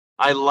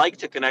I like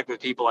to connect with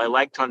people. I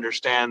like to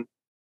understand,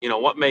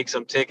 what makes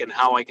them tick and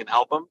how I can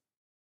help them.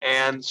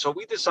 And so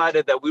we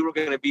decided that we were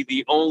going to be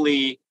the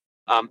only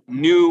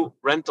new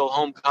rental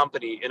home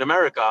company in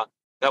America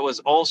that was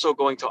also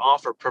going to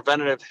offer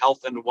preventative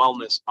health and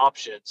wellness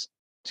options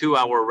to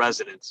our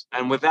residents.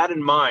 And with that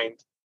in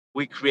mind,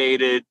 we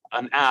created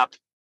an app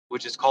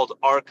which is called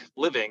Arc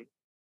Living.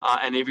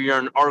 And if you're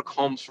an Arc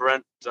Homes for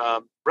Rent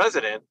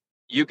resident,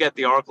 you get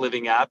the Arc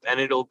Living app, and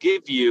it'll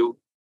give you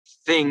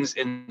things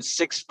in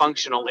 6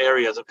 functional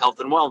areas of health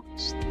and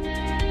wellness.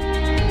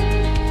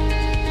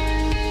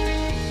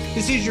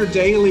 This is your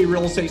daily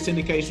real estate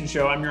syndication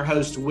show. I'm your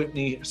host,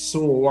 Whitney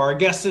Sewell. Our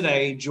guest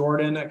today,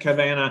 Jordan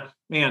Kavana.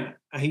 Man,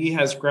 he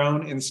has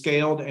grown and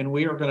scaled, and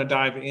we are going to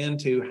dive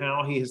into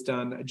how he has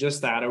done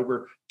just that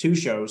over 2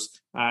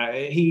 shows.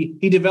 He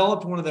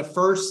developed one of the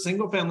first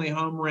single-family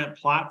home rent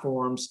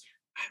platforms.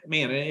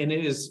 Man, and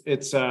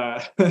it's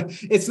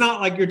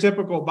not like your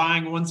typical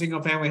buying one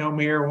single family home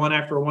here, one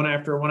after one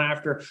after one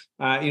after.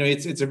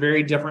 It's a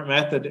very different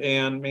method,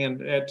 and man,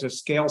 to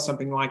scale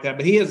something like that.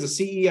 But he is the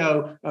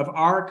CEO of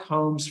Arc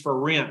Homes for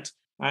Rent.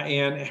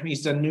 And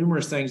he's done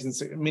numerous things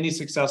and many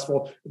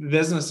successful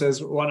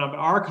businesses. One of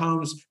Arc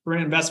Homes for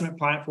an investment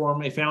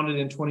platform, he founded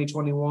in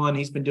 2021.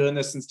 He's been doing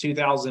this since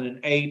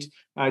 2008.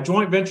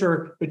 Joint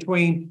venture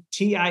between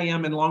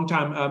TIM and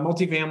longtime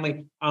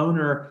multifamily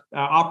owner,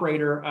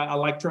 operator,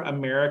 Electra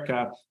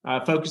America,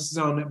 focuses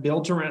on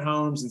build-to-rent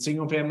homes and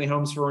single-family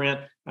homes for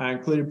rent,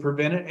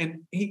 included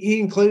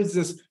he includes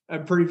this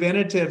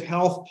preventative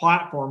health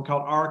platform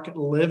called Arc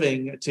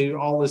Living to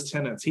all his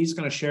tenants. He's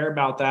going to share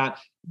about that,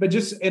 but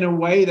just in a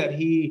way that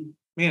he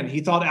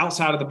thought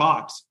outside of the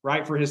box,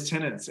 right, for his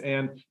tenants,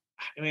 and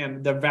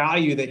man, the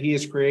value that he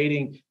is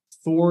creating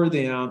for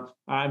them.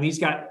 He's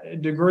got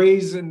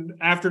degrees and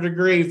after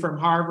degree from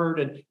Harvard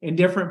and in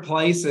different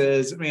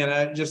places.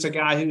 Man, just a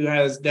guy who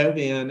has dove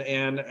in,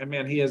 and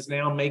man, he is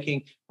now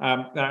making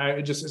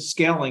just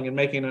scaling and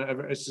making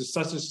it's just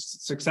such a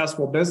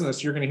successful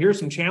business. You're going to hear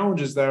some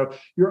challenges, though.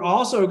 You're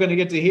also going to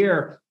get to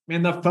hear,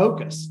 man, the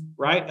focus,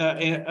 right,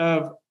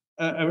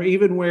 or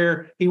even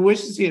where he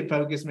wishes he had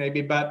focused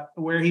maybe, but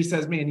where he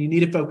says, man, you need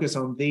to focus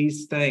on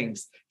these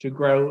things to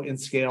grow and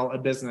scale a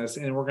business.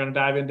 And we're going to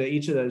dive into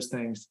each of those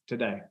things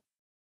today.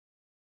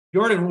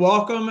 Jordan,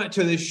 welcome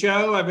to the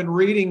show. I've been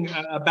reading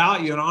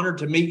about you and honored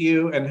to meet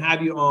you and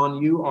have you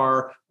on. You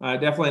are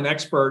definitely an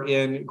expert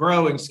in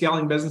growing,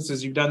 scaling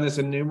businesses. You've done this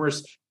in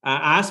numerous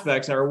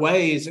aspects or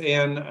ways,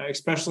 and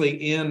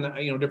especially in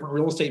different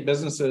real estate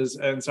businesses.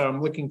 And so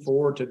I'm looking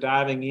forward to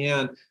diving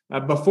in.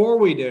 Before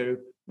we do,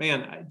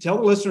 man, tell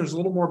the listeners a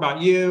little more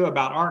about you,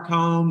 about Arc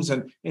Homes,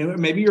 and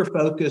maybe your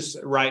focus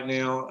right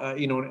now,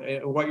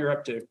 what you're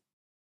up to.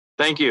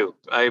 Thank you.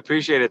 I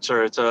appreciate it,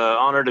 sir. It's an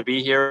honor to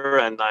be here,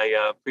 and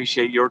I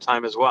appreciate your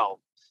time as well.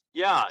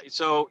 Yeah,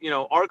 so,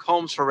 Arc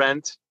Homes for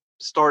Rent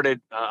started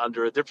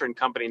under a different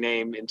company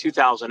name in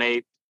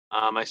 2008.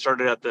 I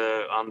started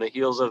on the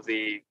heels of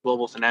the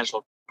global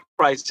financial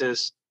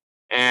crisis,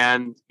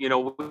 and,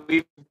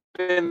 we've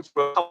been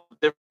through a couple of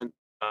different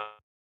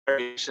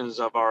variations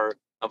of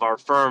our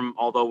firm,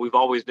 although we've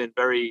always been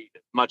very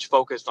much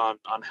focused on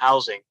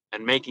housing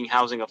and making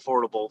housing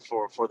affordable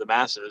for the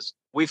masses.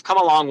 We've come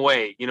a long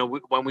way.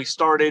 When we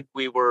started,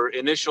 we were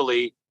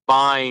initially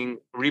buying,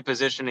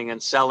 repositioning,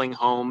 and selling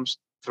homes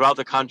throughout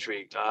the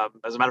country.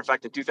 As a matter of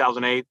fact, in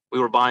 2008, we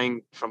were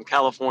buying from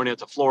California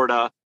to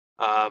Florida,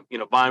 buying,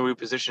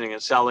 repositioning,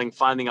 and selling,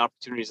 finding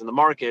opportunities in the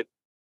market.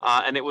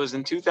 And it was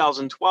in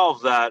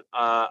 2012 that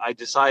I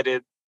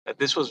decided that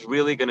this was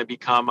really going to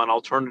become an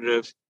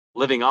alternative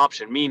living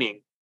option,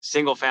 meaning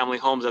single-family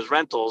homes as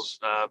rentals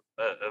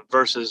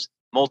versus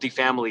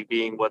multifamily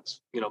being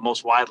what's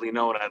most widely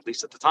known, at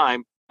least at the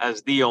time,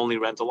 as the only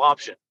rental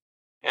option.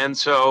 And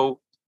so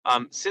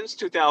since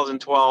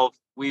 2012,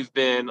 we've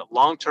been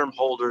long-term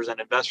holders and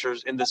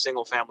investors in the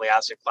single-family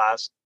asset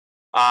class.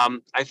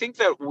 I think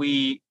that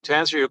to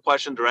answer your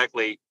question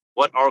directly,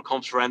 what Arc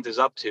Homes for Rent is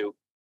up to,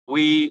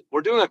 we're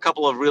doing a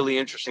couple of really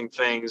interesting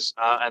things,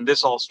 and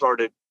this all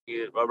started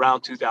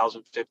around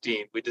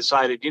 2015. We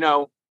decided,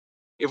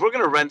 if we're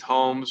going to rent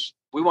homes,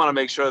 we want to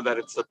make sure that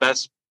it's the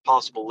best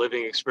possible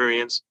living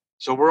experience.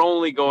 So we're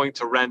only going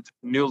to rent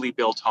newly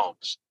built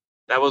homes.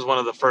 That was one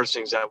of the first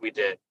things that we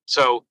did.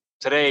 So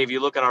today, if you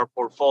look at our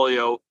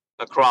portfolio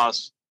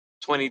across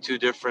 22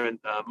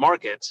 different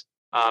markets,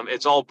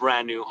 it's all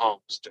brand new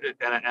homes.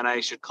 And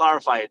I should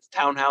clarify, it's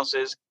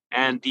townhouses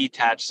and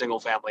detached single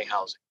family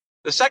housing.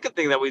 The second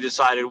thing that we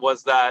decided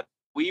was that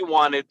we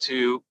wanted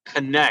to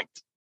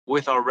connect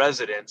with our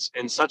residents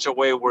in such a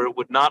way where it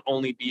would not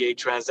only be a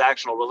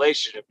transactional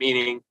relationship,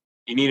 meaning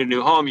you need a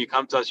new home, you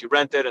come to us, you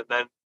rent it, and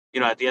then,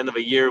 at the end of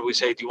a year, we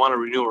say, do you want to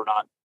renew or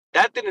not?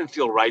 That didn't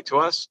feel right to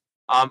us.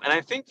 And I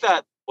think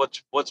that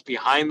what's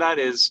behind that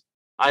is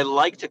I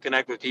like to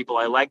connect with people.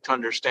 I like to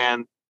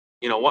understand,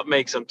 what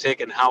makes them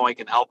tick and how I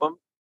can help them.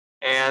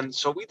 And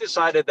so we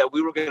decided that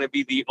we were going to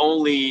be the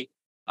only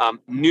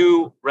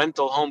new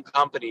rental home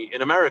company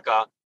in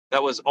America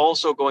that was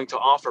also going to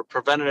offer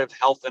preventative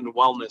health and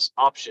wellness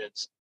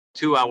options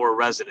to our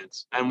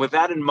residents. And with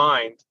that in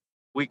mind,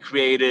 we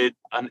created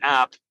an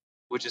app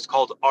which is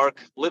called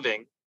Arc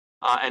Living.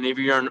 And if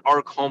you're an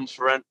Arc Homes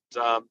for Rent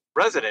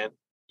resident,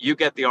 you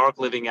get the Arc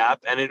Living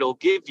app, and it'll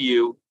give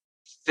you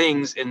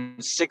things in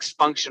 6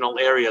 functional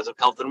areas of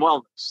health and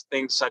wellness,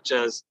 things such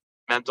as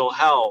mental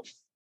health,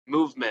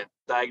 movement,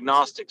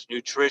 diagnostics,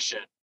 nutrition.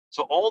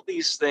 So all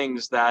these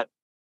things that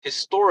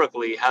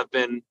historically have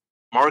been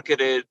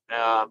marketed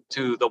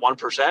to the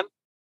 1%,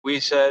 we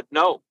said,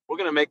 no, we're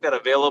going to make that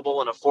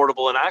available and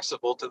affordable and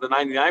accessible to the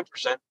 99%.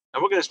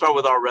 And we're going to start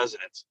with our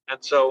residents.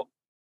 And so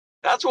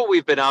that's what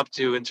we've been up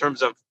to in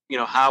terms of,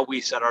 how we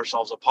set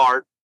ourselves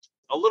apart.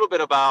 A little bit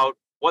about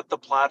what the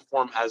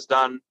platform has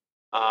done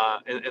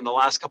in the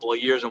last couple of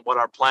years and what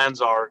our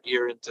plans are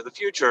here into the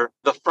future.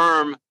 The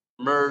firm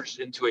merged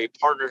into a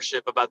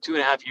partnership about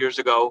 2.5 years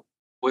ago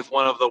with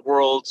one of the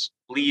world's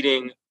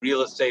leading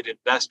real estate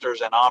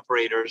investors and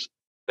operators.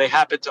 They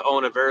happen to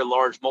own a very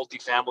large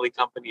multifamily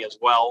company as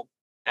well.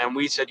 And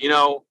we said,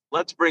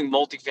 let's bring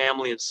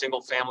multifamily and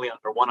single family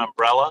under one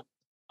umbrella.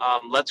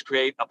 Let's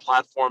create a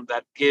platform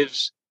that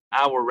gives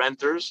our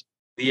renters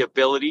the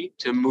ability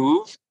to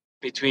move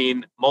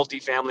between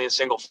multifamily and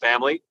single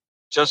family.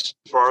 Just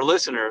for our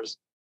listeners,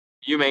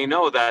 you may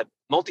know that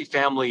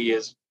multifamily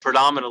is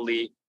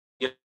predominantly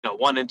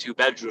 1 and 2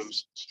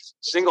 bedrooms.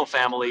 Single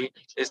family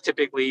is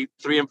typically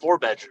 3 and 4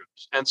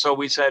 bedrooms. And so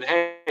we said,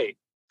 hey,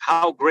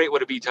 how great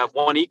would it be to have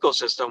one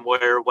ecosystem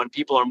where when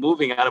people are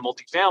moving out of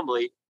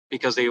multifamily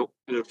because their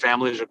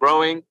families are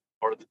growing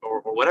or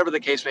whatever the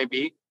case may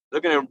be,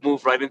 they're going to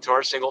move right into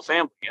our single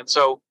family. And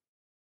so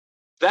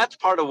that's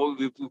part of what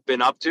we've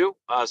been up to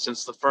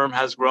since the firm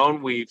has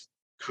grown. We've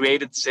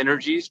created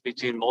synergies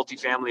between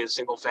multifamily and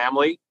single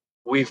family.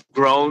 We've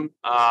grown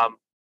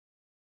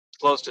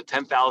close to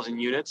 10,000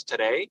 units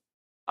today.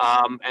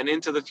 And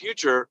into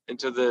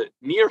the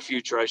near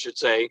future, I should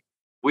say,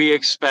 we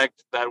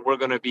expect that we're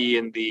going to be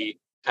in the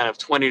kind of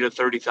 20 to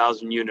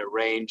 30,000 unit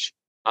range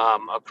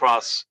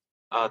across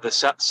the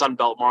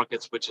Sunbelt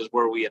markets, which is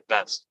where we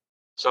invest.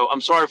 So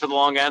I'm sorry for the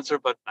long answer,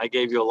 but I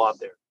gave you a lot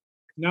there.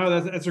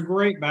 No, that's a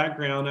great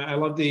background. I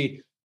love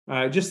the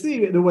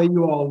way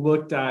you all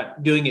looked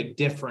at doing it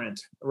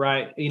different,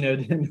 right?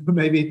 Than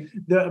maybe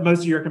most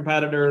of your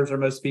competitors or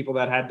most people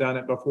that had done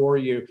it before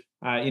you.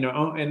 And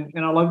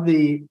I love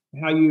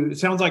it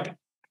sounds like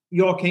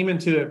you all came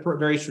into it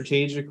very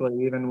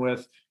strategically, even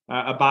with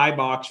a buy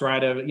box,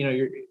 right? Of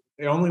you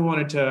only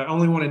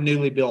wanted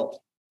newly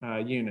built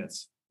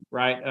units.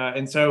 Right.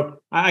 And so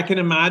I can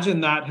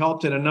imagine that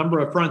helped in a number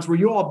of fronts. Were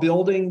you all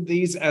building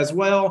these as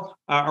well?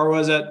 Or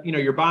was it,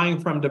 you're buying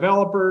from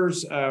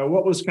developers?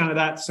 What was kind of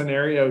that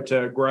scenario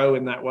to grow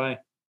in that way?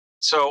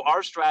 So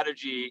our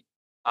strategy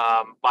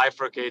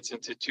bifurcates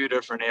into 2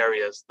 different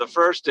areas. The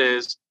first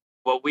is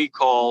what we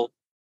call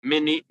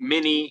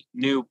mini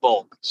new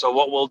bulk. So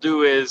what we'll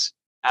do is,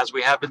 as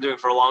we have been doing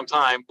for a long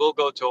time, we'll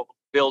go to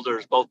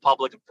builders, both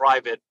public and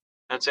private,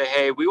 and say,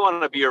 hey, we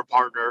want to be your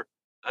partner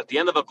at the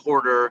end of a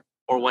quarter,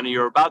 or when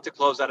you're about to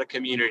close out a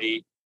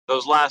community,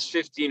 those last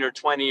 15 or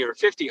 20 or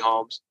 50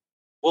 homes,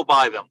 we'll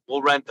buy them,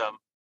 we'll rent them,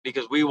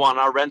 because we want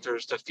our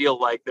renters to feel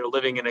like they're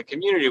living in a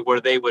community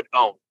where they would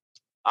own.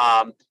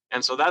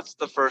 And so that's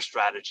the first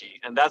strategy.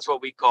 And that's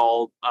what we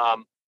call,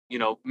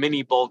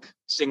 mini bulk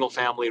single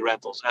family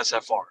rentals,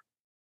 SFR.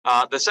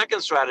 The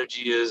second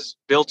strategy is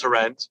build to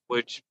rent,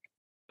 which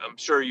I'm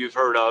sure you've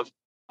heard of.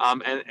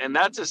 And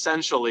that's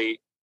essentially,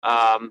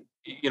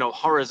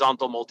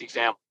 horizontal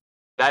multifamily.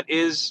 That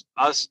is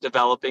us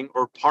developing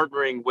or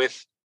partnering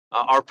with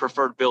our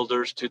preferred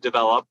builders to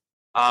develop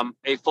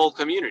a full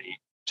community,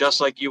 just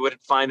like you would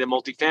find in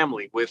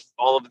multifamily, with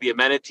all of the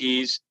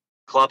amenities,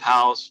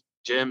 clubhouse,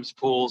 gyms,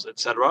 pools,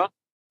 etc.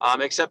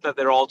 Except that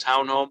they're all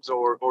townhomes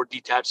or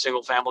detached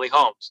single-family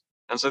homes.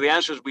 And so the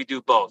answer is we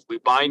do both. We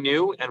buy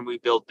new and we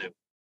build new.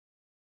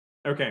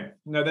 Okay,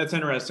 no, that's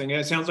interesting.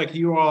 It sounds like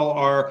you all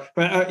are,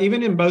 but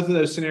even in both of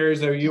those scenarios,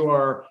 though,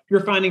 you're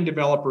finding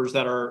developers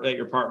that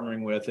you're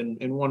partnering with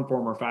in one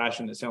form or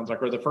fashion. It sounds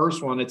like, or the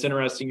first one, it's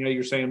interesting.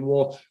 You're saying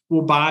we'll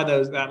buy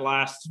that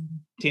last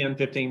 10,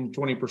 15,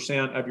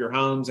 20% of your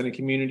homes in a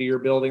community you're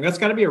building. That's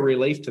got to be a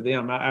relief to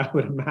them, I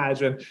would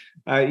imagine.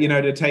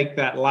 To take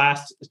that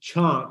last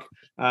chunk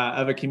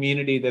of a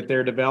community that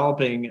they're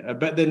developing,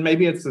 but then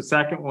maybe it's the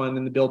second one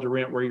in the build to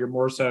rent where you're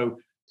more so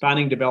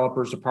finding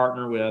developers to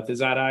partner with. Is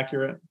that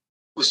accurate?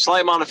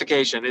 Slight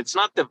modification. It's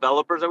not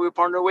developers that we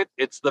partner with.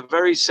 It's the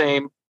very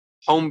same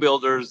home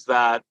builders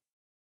that,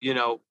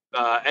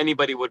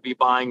 anybody would be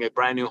buying a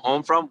brand new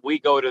home from. We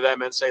go to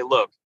them and say,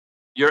 look,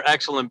 you're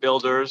excellent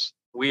builders.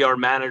 We are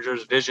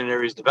managers,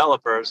 visionaries,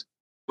 developers.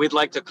 We'd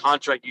like to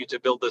contract you to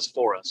build this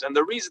for us. And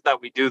the reason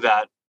that we do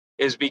that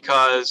is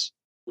because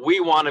we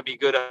want to be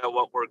good at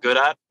what we're good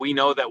at. We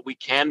know that we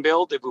can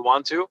build if we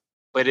want to,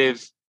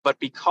 but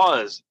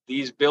because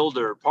these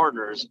builder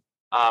partners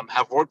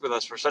have worked with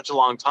us for such a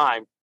long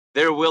time,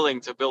 they're willing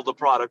to build a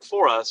product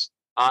for us.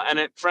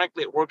 And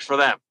frankly, it works for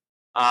them.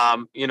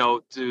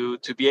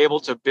 To be able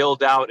to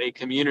build out a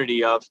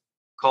community of,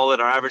 call it,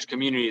 our average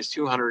community is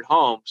 200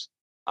 homes.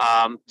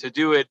 to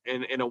do it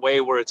in a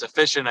way where it's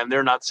efficient and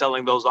they're not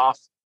selling those off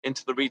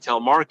into the retail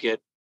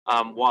market,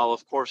 while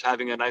of course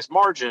having a nice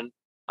margin.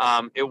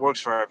 It works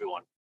for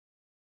everyone.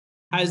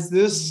 Has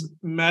this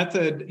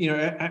method,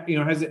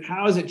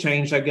 how has it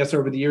changed, I guess,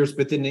 over the years,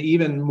 but then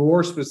even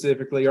more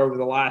specifically over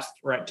the last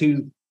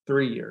 2-3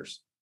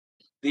 years?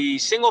 The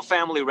single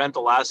family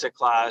rental asset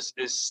class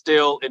is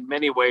still in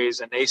many ways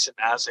a nascent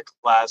asset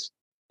class.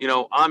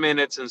 I'm in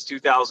it since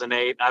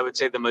 2008. I would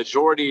say the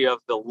majority of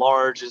the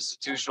large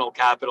institutional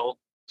capital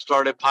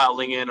started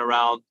piling in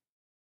around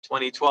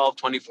 2012,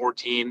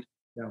 2014.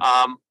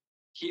 Yeah.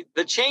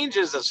 The change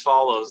is as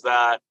follows: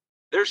 that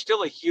there's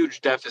still a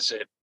huge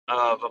deficit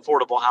of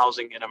affordable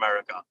housing in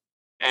America.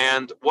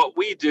 And what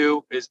we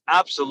do is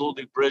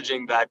absolutely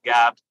bridging that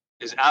gap,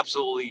 is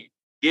absolutely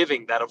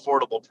giving that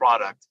affordable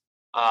product,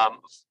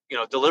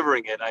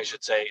 delivering it, I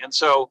should say. And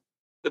so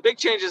the big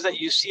change is that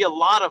you see a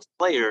lot of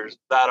players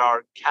that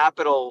are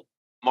capital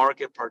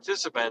market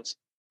participants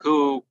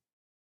who,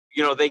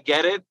 they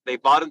get it. They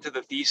bought into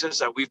the thesis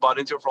that we've bought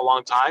into for a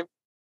long time,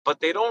 but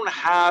they don't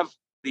have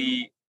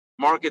the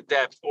market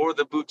depth or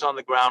the boots on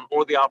the ground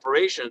or the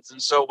operations.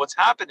 And so what's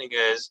happening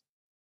is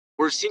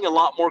we're seeing a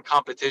lot more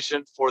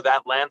competition for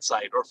that land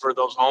site or for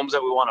those homes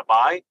that we want to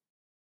buy.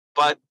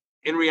 But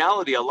in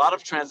reality, a lot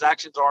of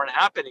transactions aren't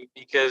happening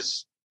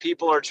because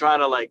people are trying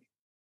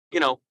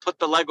to put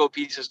the Lego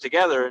pieces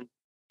together. And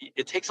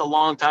it takes a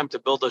long time to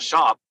build a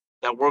shop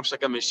that works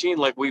like a machine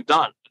like we've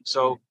done.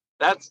 So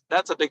that's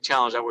a big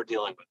challenge that we're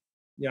dealing with.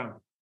 Yeah.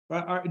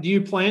 Do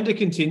you plan to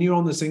continue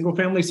on the single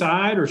family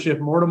side or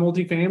shift more to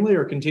multifamily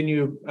or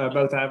continue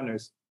both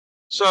avenues?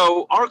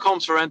 So our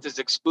Homes for Rent is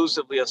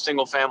exclusively a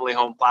single family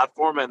home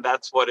platform, and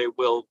that's what it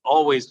will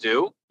always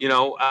do.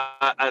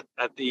 At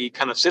the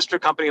kind of sister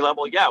company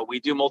level, yeah, we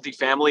do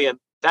multifamily, and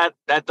that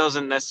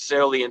doesn't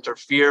necessarily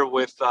interfere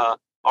with our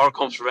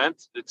Homes for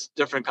Rent. It's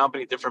different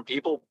company, different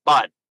people,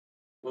 but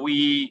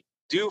we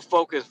do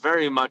focus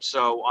very much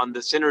so on the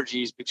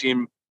synergies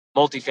between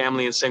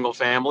multifamily and single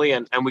family,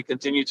 and we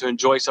continue to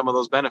enjoy some of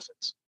those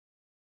benefits.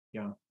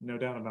 Yeah, no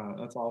doubt about it.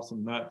 That's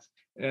awesome.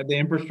 The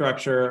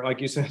infrastructure, like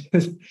you said,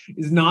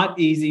 is not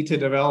easy to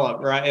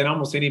develop, right? In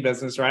almost any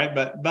business, right?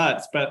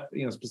 But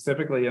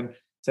specifically in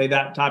say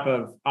that type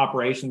of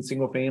operation,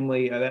 single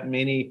family, that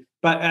many.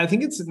 But I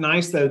think it's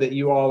nice though that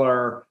you all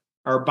are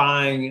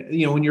buying.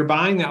 When you're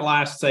buying that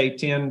last say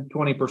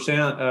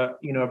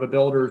 10-20%, of a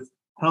builder's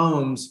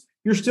homes,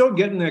 you're still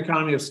getting the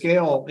economy of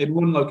scale in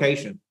one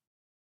location,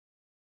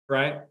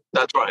 right?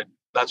 That's right.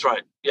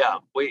 Yeah,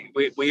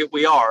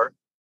 we are.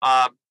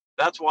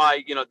 That's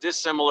why,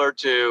 dissimilar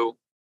to,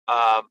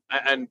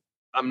 and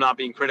I'm not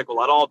being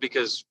critical at all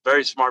because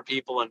very smart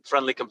people and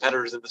friendly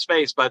competitors in the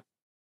space, but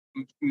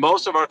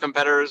most of our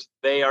competitors,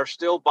 they are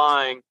still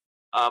buying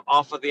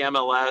off of the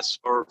MLS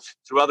or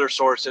through other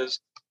sources,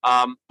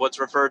 what's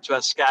referred to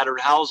as scattered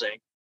housing.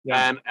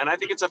 Yeah. And I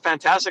think it's a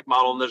fantastic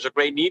model and there's a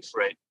great need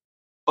for it.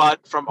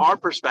 But from our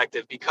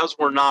perspective, because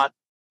we're not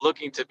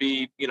looking to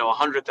be,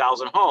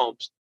 100,000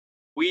 homes,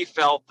 we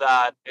felt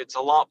that it's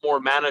a lot more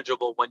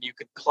manageable when you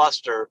can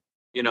cluster,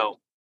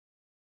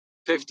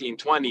 15,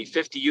 20,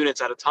 50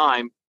 units at a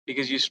time,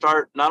 because you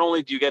start, not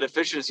only do you get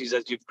efficiencies,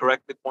 as you've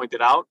correctly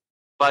pointed out,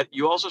 but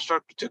you also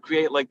start to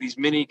create like these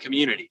mini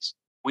communities.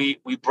 We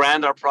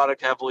brand our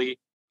product heavily.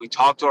 We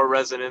talk to our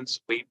residents.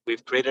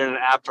 We've created an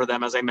app for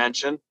them, as I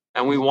mentioned,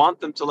 and we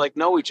want them to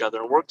know each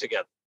other and work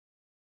together.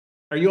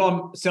 Are you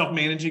all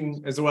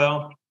self-managing as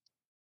well?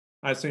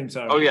 I assume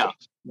so. Oh, yeah.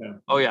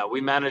 Oh, yeah.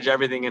 We manage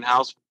everything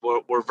in-house.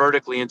 We're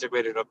vertically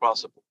integrated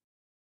across the board.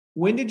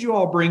 When did you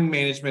all bring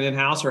management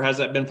in-house, or has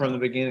that been from the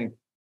beginning?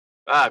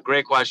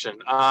 Great question.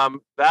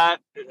 That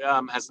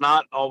has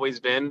not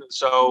always been.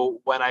 So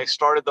when I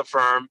started the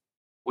firm,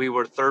 we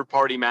were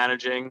third-party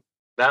managing.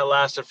 That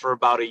lasted for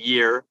about a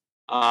year.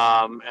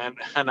 And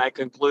I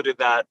concluded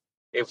that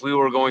if we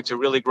were going to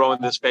really grow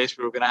in this space,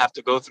 we were going to have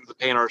to go through the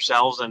pain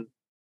ourselves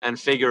and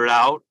figure it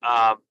out.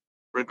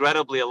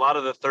 Regrettably, a lot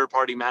of the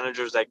third-party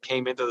managers that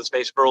came into the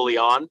space early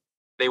on,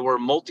 they were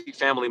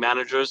multifamily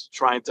managers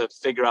trying to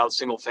figure out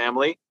single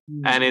family,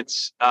 and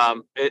it's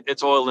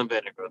oil and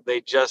vinegar.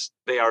 They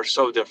are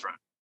so different.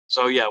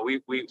 So yeah,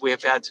 we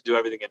have had to do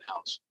everything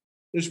in-house.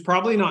 There's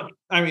probably not.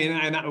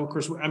 And of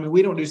course,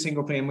 we don't do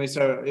single family.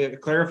 So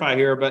clarify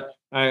here, but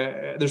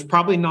there's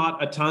probably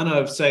not a ton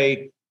of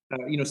say,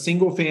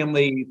 single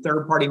family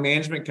third-party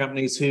management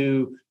companies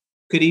who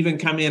could even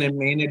come in and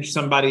manage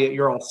somebody at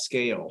your all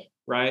scale,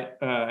 right?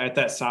 At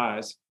that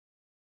size.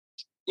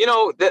 There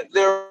are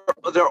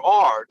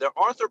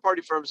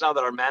third-party firms now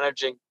that are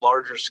managing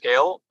larger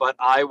scale, but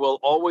I will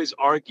always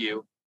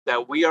argue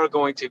that we are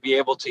going to be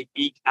able to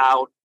eke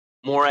out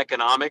more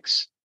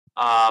economics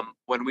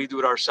when we do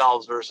it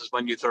ourselves versus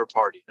when you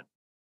third-party it.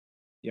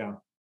 Yeah.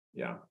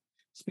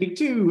 Speak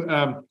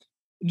to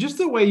just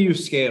the way you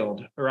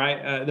scaled,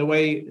 right? The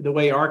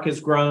way ARC has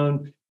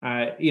grown.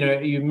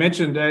 You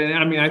mentioned,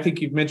 I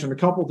think you've mentioned a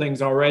couple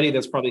things already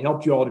that's probably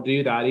helped you all to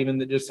do that,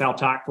 even just how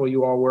tactful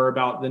you all were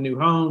about the new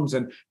homes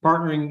and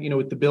partnering,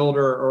 with the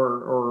builder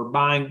or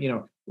buying,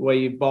 the way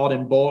you bought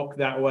in bulk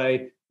that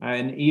way.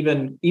 and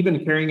even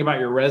caring about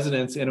your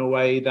residents in a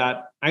way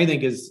that I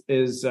think is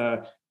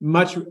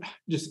much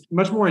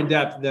more in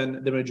depth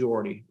than the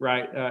majority,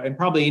 right? And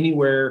probably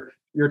anywhere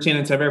your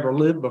tenants have ever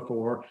lived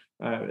before,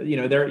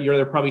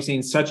 they're probably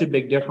seeing such a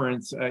big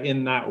difference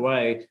in that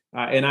way.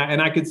 And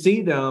I could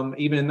see them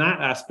even in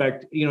that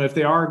aspect, if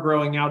they are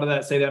growing out of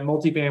that, say that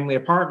multifamily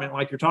apartment,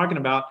 like you're talking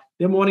about,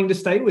 them wanting to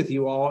stay with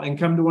you all and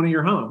come to one of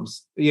your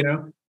homes,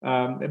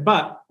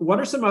 but what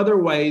are some other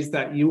ways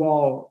that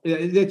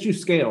that you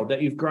scaled,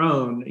 that you've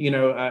grown,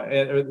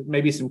 or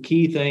maybe some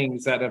key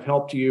things that have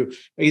helped you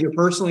either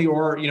personally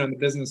or, in the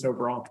business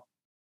overall?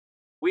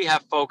 We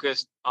have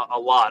focused a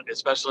lot,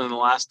 especially in the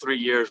last 3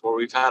 years where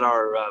we've had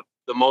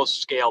the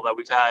most scale that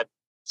we've had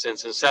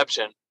since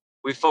inception.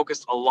 We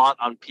focused a lot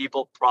on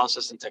people,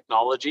 process, and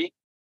technology.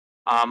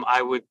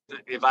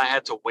 If I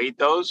had to weight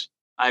those,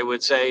 I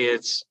would say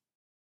it's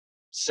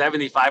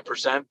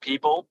 75%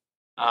 people,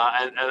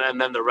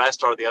 and then the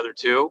rest are the other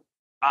two.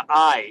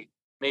 I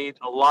made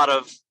a lot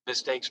of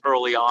mistakes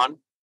early on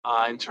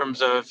in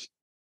terms of,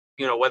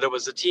 whether it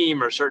was the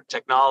team or certain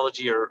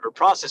technology or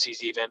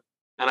processes even.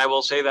 And I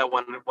will say that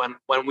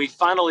when we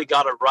finally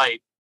got it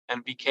right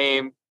and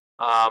became,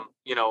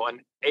 an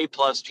A+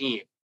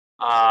 team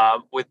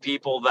with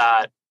people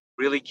that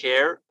really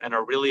care and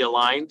are really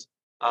aligned,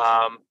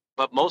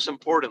 but most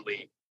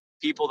importantly,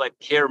 people that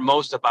care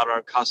most about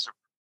our customer.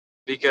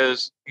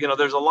 Because,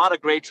 there's a lot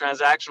of great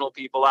transactional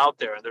people out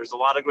there, and there's a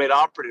lot of great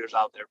operators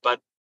out there. But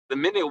the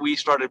minute we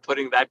started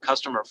putting that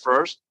customer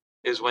first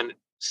is when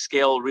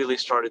scale really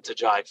started to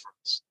jive for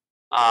us.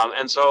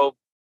 And so,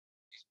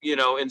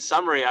 in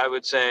summary, I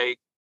would say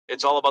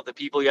it's all about the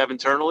people you have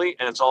internally,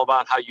 and it's all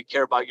about how you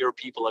care about your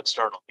people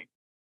externally.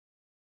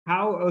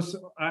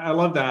 I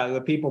love that,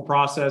 the people,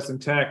 process,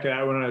 and tech.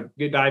 I want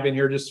to dive in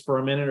here just for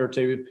a minute or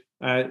two.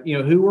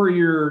 Who were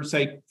your,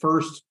 say,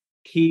 first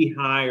key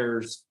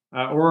hires,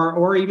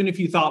 or even if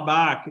you thought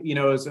back,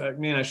 as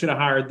man, I should have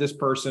hired this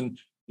person,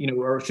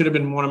 or should have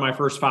been one of my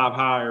first 5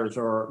 hires,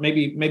 or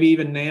maybe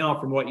even now,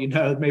 from what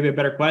maybe a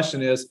better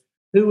question is,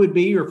 who would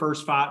be your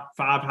first five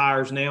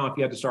hires now if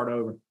you had to start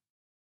over?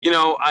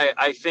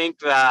 I think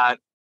that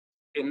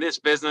in this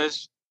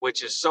business,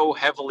 which is so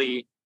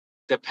heavily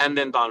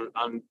dependent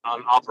on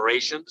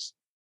operations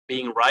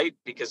being right,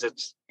 because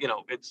it's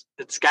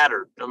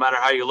scattered no matter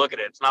how you look at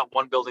it. It's not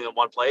one building in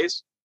one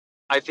place.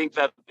 I think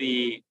that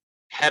the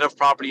head of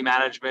property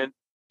management,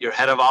 your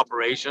head of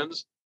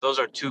operations, those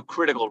are 2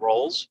 critical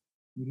roles.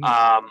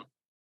 Mm-hmm.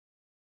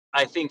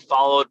 I think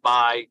followed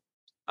by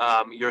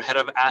your head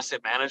of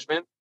asset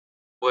management,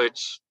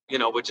 which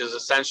is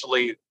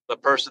essentially the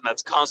person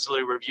that's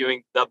constantly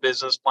reviewing the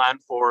business plan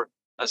for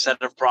a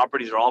set of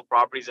properties or all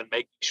properties and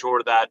making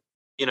sure that,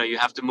 you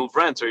have to move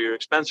rents or your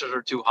expenses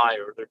are too high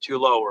or they're too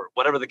low or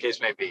whatever the case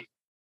may be.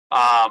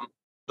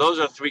 Those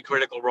are 3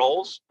 critical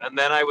roles. And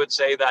then I would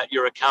say that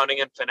your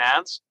accounting and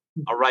finance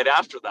are right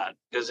after that.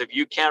 Because if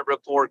you can't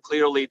report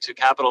clearly to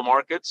capital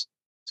markets,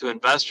 to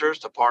investors,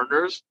 to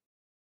partners,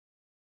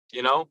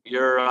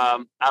 you're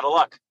out of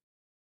luck.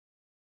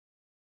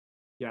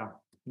 Yeah.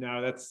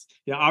 No, that's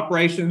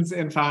operations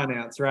and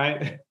finance,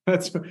 right?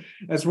 That's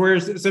where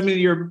some of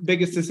your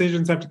biggest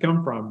decisions have to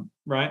come from,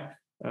 right?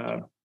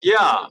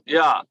 Yeah.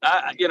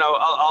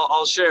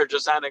 I'll share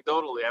just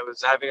anecdotally. I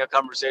was having a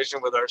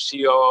conversation with our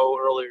COO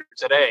earlier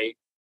today,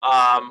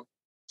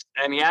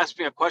 and he asked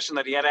me a question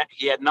that he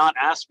had not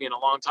asked me in a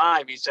long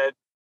time. He said,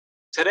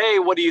 "Today,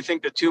 what do you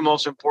think the 2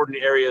 most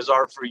important areas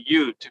are for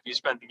you to be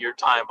spending your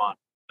time on?"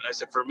 And I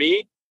said, "For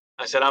me,"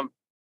 I said, I'm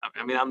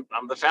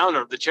the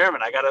founder, the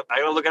chairman. I gotta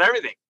look at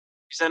everything."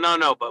 He said,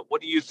 No, but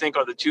what do you think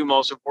are the 2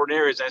 most important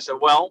areas? And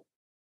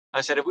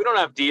I said, if we don't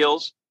have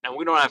deals and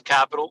we don't have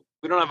capital,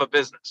 we don't have a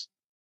business.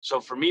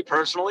 So for me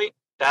personally,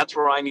 that's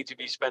where I need to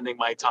be spending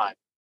my time.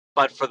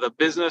 But for the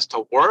business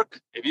to work,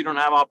 if you don't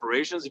have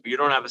operations, if you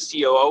don't have a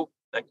COO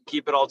that can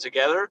keep it all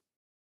together,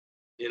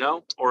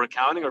 or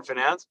accounting or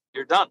finance,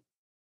 you're done.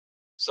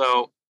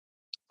 So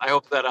I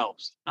hope that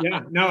helps.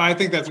 Yeah, no, I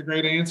think that's a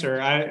great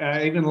answer.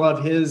 I even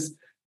love his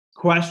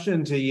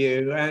question to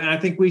you. And I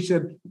think we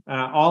should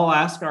all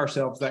ask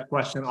ourselves that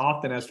question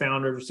often as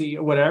founders,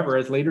 CEO, whatever,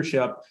 as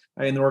leadership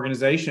in the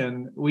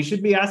organization. We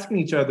should be asking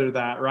each other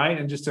that, right?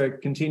 And just to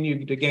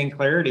continue to gain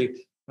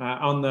clarity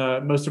on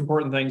the most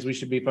important things we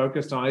should be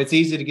focused on. It's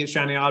easy to get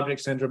shiny object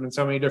syndrome in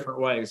so many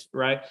different ways,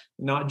 right?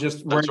 Not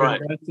just where you're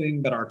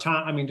investing, but our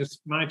time. I mean, just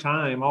my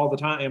time all the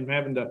time.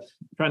 I'm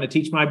trying to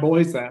teach my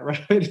boys that, right?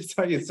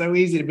 It's so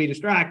easy to be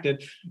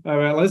distracted.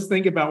 Let's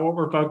think about what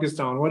we're focused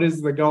on. What is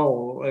the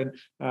goal? And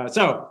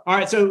all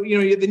right. So,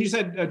 then you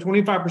said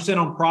 25%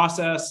 on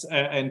process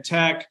and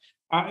tech.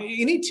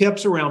 Any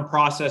tips around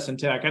process and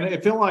tech? And I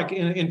feel like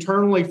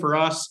internally for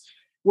us,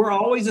 we're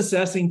always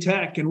assessing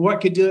tech and what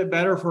could do it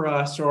better for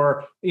us,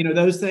 or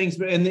those things.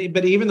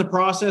 But even the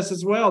process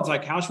as well. It's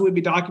like, how should we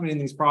be documenting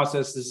these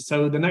processes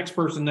so the next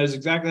person knows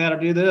exactly how to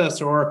do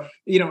this, or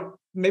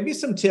maybe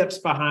some tips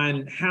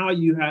behind how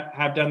you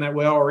have done that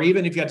well, or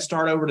even if you had to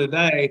start over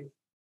today,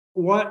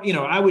 what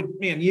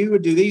you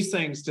would do these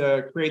things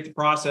to create the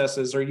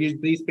processes or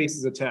use these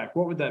pieces of tech.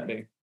 What would that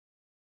be?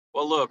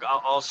 Well, look,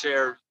 I'll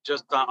share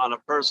just on a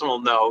personal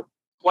note.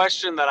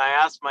 Question that I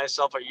asked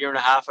myself a year and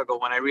a half ago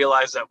when I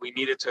realized that we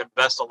needed to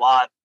invest a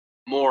lot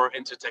more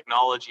into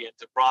technology,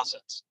 into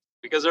process,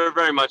 because they're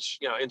very much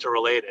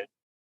interrelated.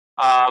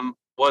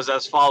 Was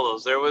as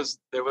follows: there was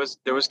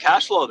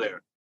cash flow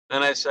there,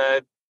 and I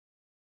said,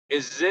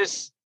 is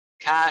this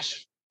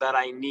cash that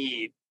I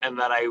need and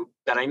that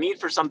I need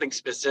for something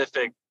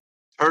specific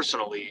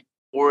personally,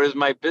 or is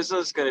my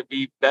business going to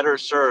be better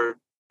served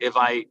if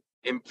I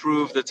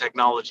improve the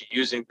technology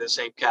using the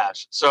same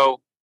cash?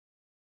 So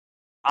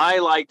I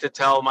like to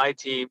tell my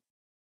team,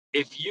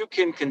 if you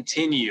can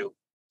continue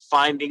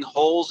finding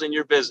holes in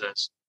your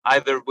business,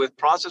 either with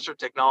process or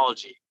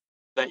technology,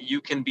 that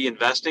you can be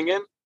investing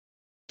in,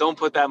 don't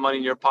put that money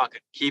in your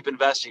pocket. Keep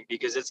investing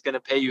because it's going to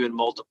pay you in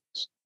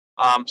multiples.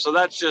 So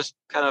that's just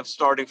kind of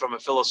starting from a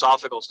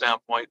philosophical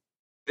standpoint.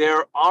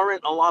 There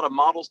aren't a lot of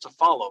models to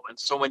follow. And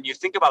so when you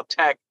think about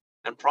tech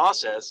and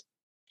process,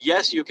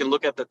 yes, you can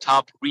look at the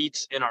top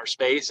REITs in our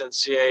space and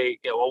say,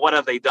 well, what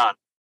have they done?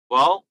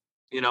 Well,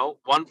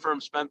 one firm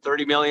spent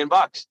 $30 million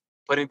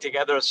putting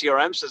together a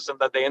CRM system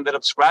that they ended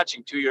up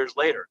scratching 2 years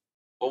later.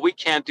 Well, we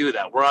can't do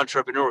that. We're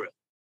entrepreneurial.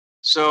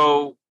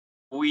 So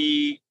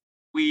we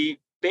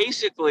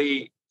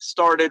basically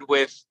started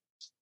with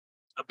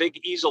a big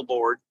easel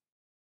board,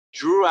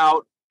 drew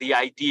out the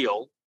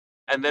ideal,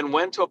 and then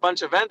went to a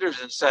bunch of vendors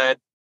and said,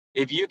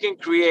 if you can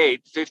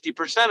create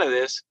 50% of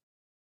this,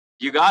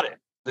 you got it.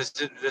 This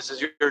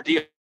is your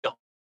deal.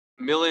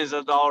 Millions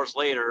of dollars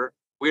later,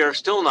 we are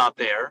still not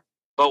there,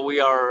 but we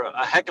are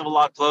a heck of a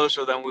lot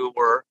closer than we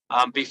were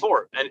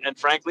before. And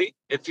frankly,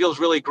 it feels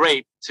really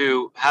great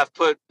to have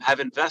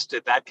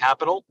invested that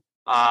capital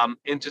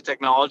into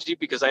technology,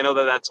 because I know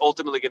that that's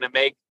ultimately going to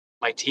make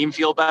my team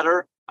feel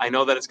better. I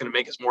know that it's going to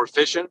make us more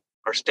efficient.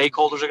 Our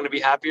stakeholders are going to be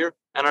happier,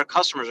 and our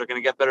customers are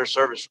going to get better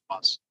service from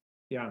us.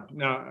 Yeah,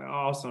 no,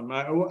 awesome.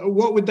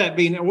 What would that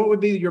be? What would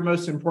be your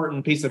most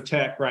important piece of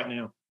tech right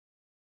now?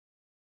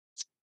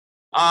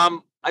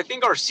 I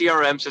think our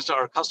CRM system,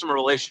 our customer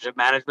relationship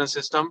management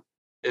system,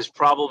 is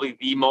probably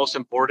the most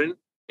important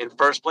in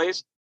first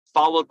place,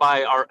 followed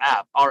by our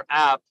app. Our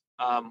app,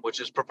 which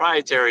is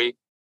proprietary,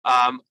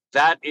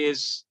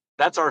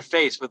 that's our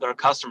face with our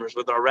customers,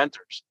 with our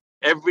renters.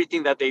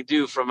 Everything that they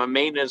do, from a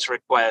maintenance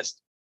request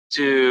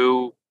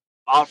to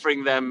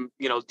offering them,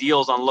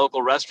 deals on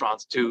local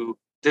restaurants to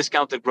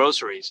discounted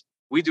groceries,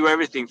 we do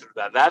everything through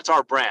that. That's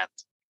our brand.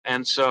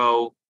 And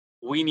so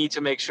we need to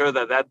make sure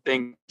that that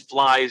thing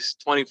flies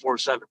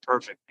 24/7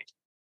 perfectly.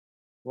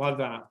 Love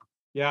that.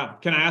 Yeah.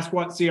 Can I ask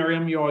what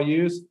CRM you all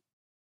use?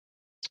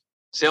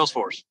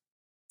 Salesforce.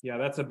 Yeah,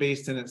 that's a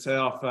beast in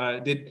itself.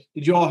 Did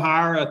you all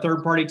hire a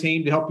third-party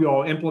team to help you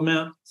all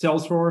implement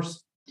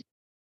Salesforce?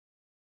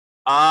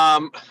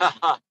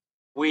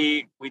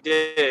 We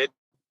did.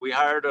 We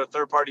hired a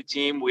third-party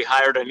team. We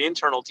hired an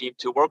internal team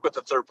to work with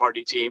the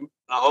third-party team.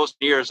 A host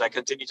of years, I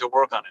continue to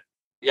work on it.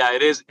 Yeah,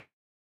 it is.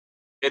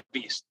 It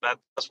beast.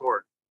 That's the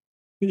word.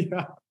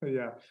 Yeah,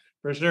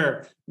 for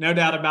sure, no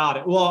doubt about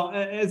it. Well,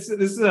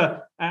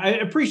 I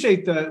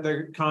appreciate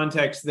the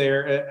context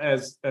there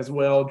as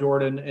well,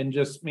 Jordan, and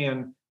just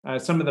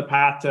some of the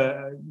path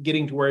to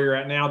getting to where you're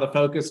at now, the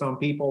focus on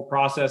people,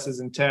 processes,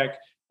 and tech.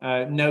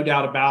 No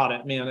doubt about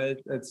it, man.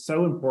 It's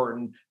so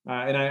important.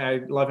 And I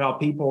love how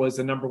people is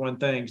the number one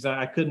thing, because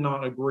I could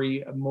not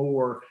agree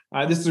more.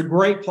 This is a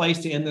great place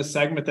to end this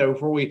segment, though,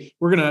 before we're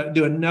going to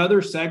do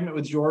another segment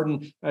with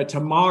Jordan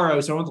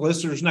tomorrow. So I want the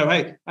listeners to know,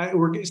 hey,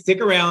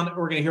 stick around.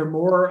 We're going to hear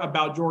more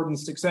about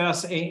Jordan's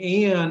success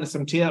and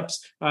some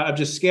tips of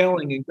just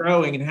scaling and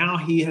growing and how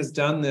he has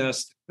done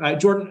this.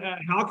 Jordan,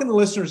 how can the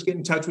listeners get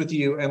in touch with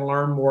you and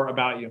learn more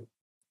about you?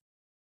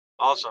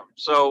 Awesome.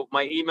 So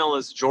my email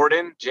is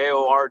Jordan,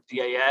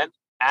 JORDAN,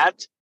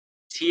 at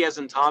T as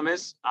in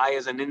Thomas, I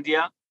as in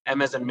India,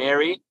 M as in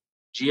Mary,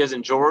 G as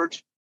in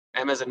George,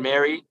 M as in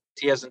Mary,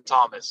 T as in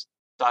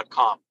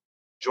Thomas.com.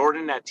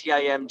 Jordan at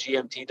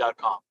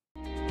TIMGMT.com.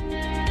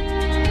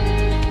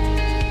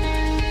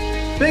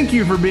 Thank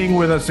you for being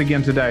with us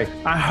again today.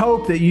 I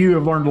hope that you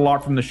have learned a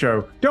lot from the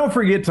show. Don't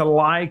forget to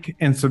like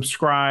and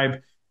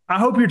subscribe. I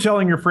hope you're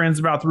telling your friends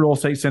about the Real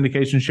Estate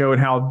Syndication Show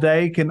and how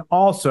they can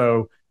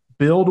also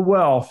build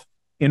wealth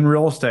in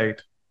real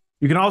estate.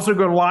 You can also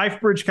go to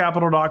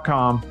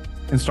lifebridgecapital.com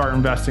and start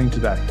investing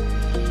today.